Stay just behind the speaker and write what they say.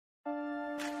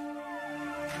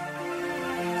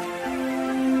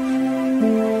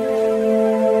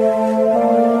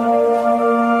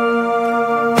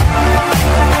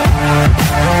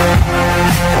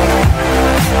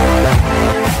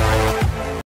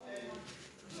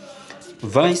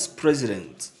Vice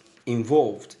President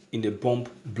involved in a bomb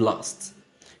blast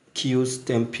kills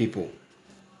 10 people.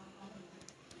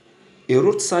 A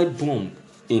roadside bomb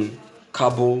in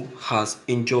Kabul has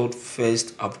injured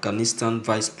first Afghanistan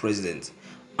Vice President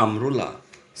Amrullah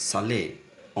Saleh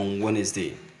on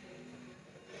Wednesday.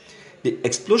 The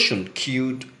explosion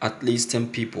killed at least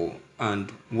 10 people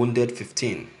and wounded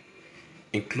 15,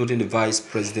 including the vice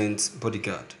president's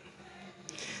bodyguard.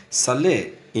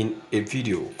 Saleh, in a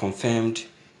video, confirmed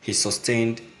he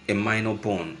sustained a minor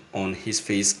burn on his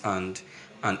face and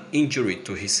an injury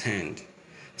to his hand.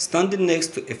 Standing next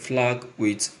to a flag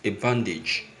with a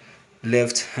bandaged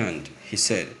left hand, he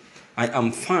said, "I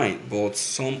am fine, but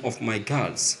some of my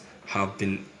guards have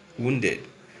been wounded.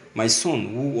 My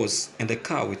son, who was in the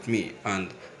car with me,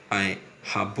 and I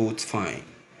are both fine.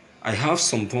 I have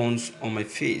some burns on my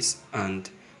face and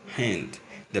hand.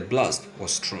 The blast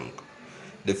was strong."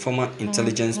 The former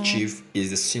intelligence chief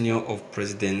is the senior of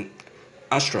President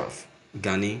Ashraf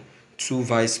Ghani, two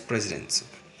vice presidents.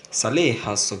 Saleh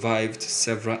has survived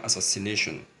several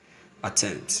assassination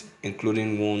attempts,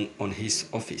 including one on his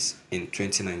office in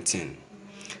 2019.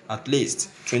 At least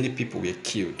 20 people were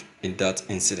killed in that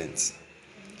incident.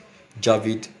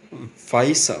 Javid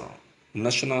Faisal,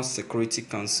 National Security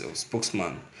Council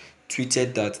spokesman,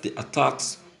 tweeted that the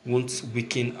attacks won't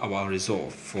weaken our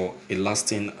resolve for a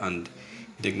lasting and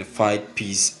dignified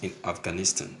peace in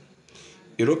Afghanistan.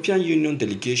 European Union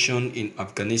delegation in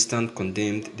Afghanistan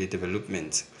condemned the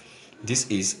development. This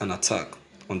is an attack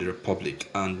on the Republic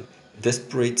and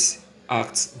desperate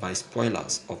acts by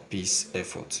spoilers of peace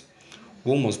efforts,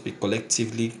 who must be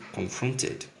collectively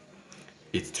confronted,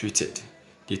 it tweeted.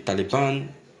 The Taliban,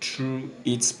 through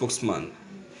its spokesman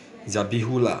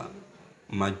Zabihullah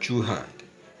Mujahid,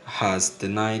 has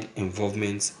denied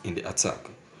involvement in the attack,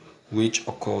 which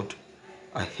occurred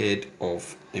ahead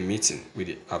of a meeting with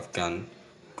the Afghan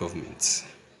government.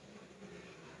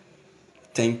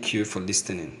 Thank you for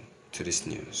listening to this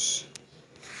news.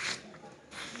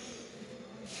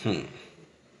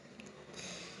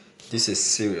 This is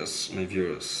serious, my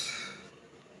viewers.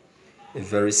 A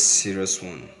very serious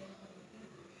one.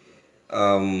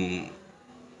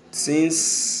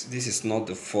 Since this is not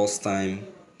the first time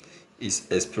he's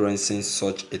experiencing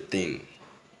such a thing,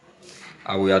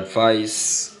 I will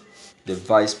advise the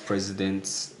vice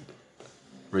president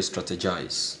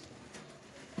re-strategize.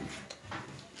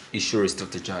 He should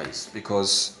re-strategize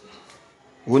because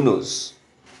who knows,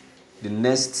 the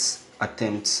next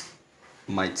attempt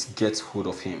might get hold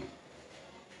of him.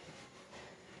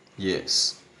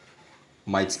 Yes,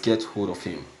 might get hold of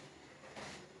him.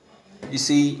 You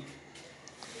see,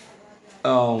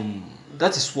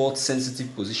 that is what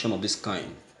sensitive position of this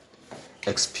kind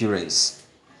experience.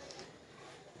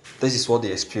 This is what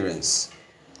they experience.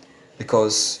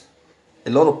 Because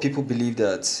a lot of people believe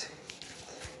that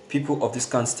people of this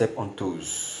kind step on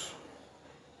toes.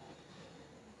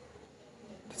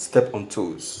 Step on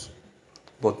toes.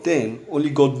 But then,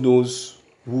 only God knows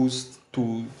whose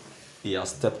toe he has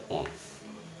stepped on.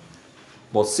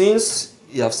 But since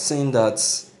he has seen that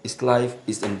his life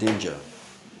is in danger,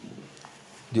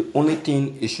 the only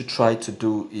thing he should try to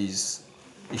do is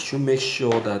he should make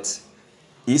sure that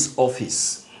his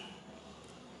office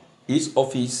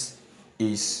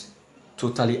is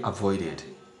totally avoided.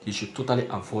 He should totally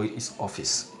avoid his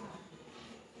office.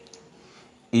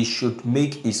 He should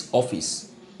make his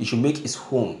office, he should make his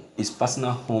home, his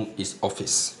personal home, his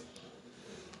office.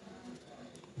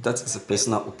 That is a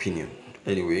personal opinion.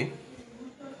 Anyway,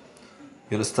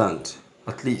 you understand?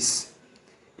 At least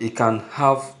he can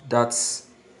have that,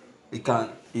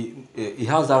 he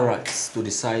has that right to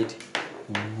decide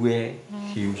where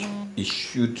he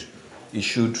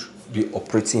should be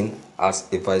operating as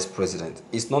a vice president.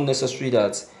 It's not necessary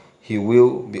that he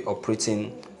will be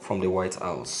operating from the White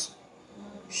House.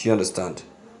 You understand?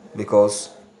 Because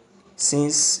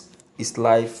since his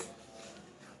life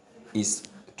is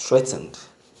threatened,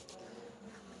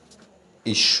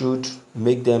 it should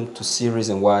make them to see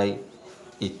reason why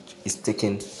it is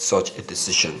taking such a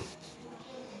decision.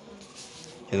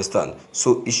 You understand?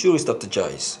 So he should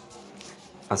strategize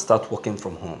and start working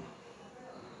from home.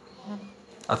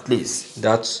 At least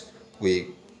that will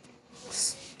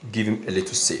give him a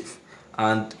little safe.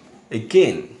 And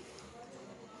again,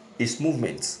 his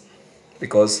movements,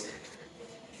 because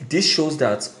this shows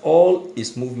that all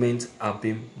his movements are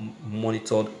being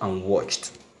monitored and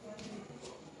watched.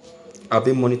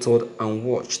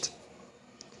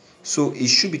 So he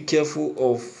should be careful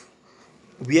of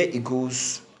where he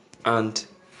goes and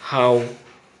how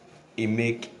he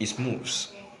make his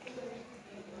moves.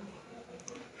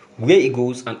 Where he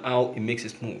goes and how he makes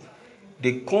his move.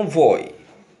 The convoy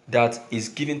that is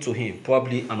given to him,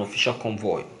 probably an official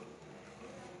convoy,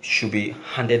 should be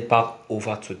handed back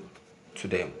over to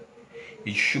them.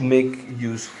 He should make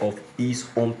use of his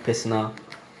own personal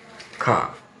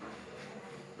car,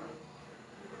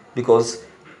 because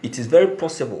it is very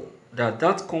possible that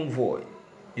that convoy,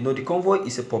 the convoy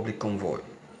is a public convoy,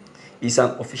 it's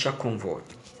an official convoy,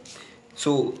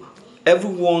 so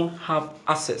everyone have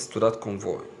access to that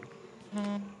convoy.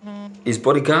 His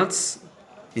bodyguards,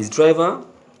 his driver,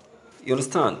 you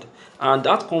understand? And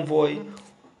that convoy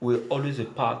will always be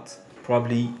parked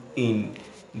probably in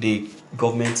the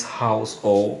government house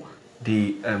or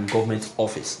the government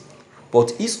office.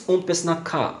 But his own personal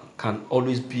car can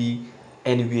always be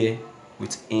anywhere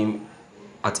with him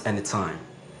at any time.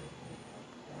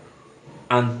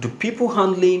 And the people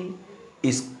handling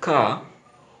his car,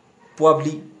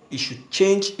 probably he should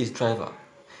change his driver.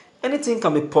 Anything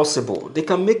can be possible. They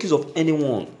can make use of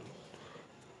anyone.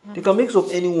 They can make use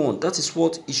of anyone. That is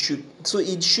what it should. So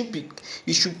it should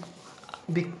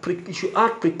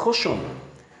add precaution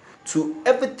to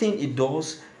everything he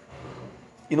does.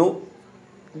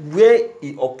 Where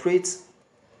he operates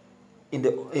he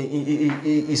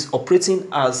is operating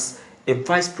as a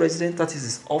vice president. That is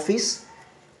his office.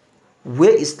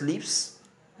 Where he sleeps,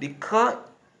 the car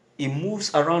he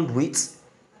moves around with,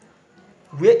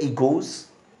 where he goes,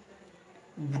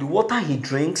 the water he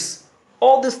drinks,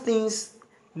 all these things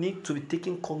need to be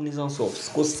taken cognizance of,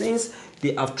 because since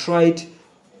they have tried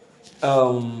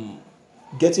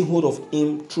getting hold of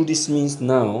him through this means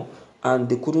now and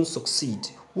they couldn't succeed,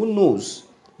 who knows,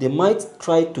 they might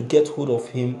try to get hold of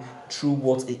him through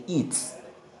what he eats.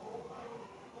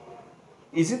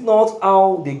 Is it not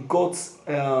how they got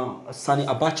Sani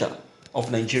Abacha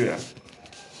of Nigeria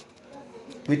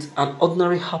with an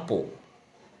ordinary apple?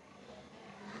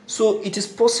 So it is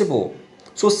possible.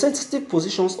 So sensitive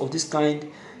positions of this kind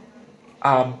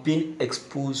are being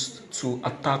exposed to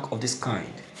attack of this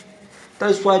kind.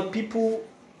 That is why people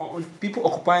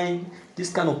occupying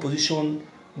this kind of position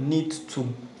need to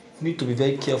be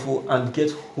very careful and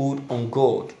get hold on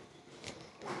God.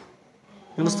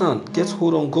 You understand? Get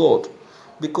hold on God,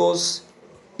 because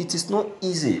it is not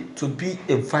easy to be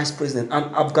a vice president, and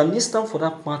Afghanistan, for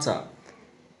that matter,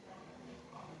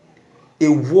 a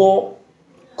war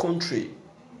country.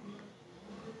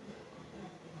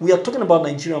 We are talking about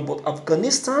Nigeria, but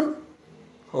Afghanistan,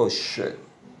 oh shit.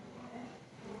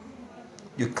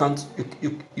 You can't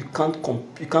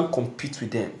compete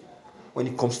with them when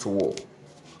it comes to war.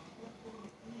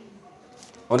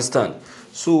 Understand?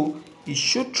 So you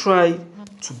should try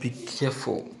to be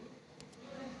careful.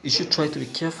 You should try to be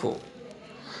careful,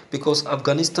 because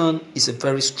Afghanistan is a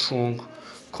very strong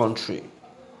country.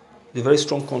 A very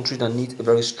strong country that needs a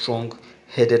very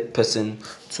strong-headed person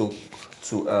to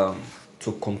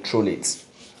control it.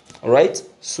 All right.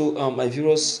 So, my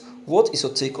viewers, what is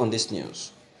your take on this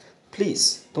news?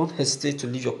 Please don't hesitate to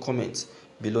leave your comments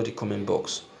below the comment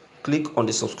box. Click on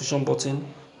the subscription button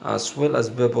as well as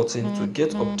bell button to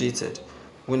get updated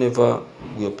whenever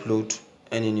we upload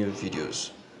any new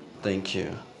videos. Thank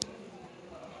you.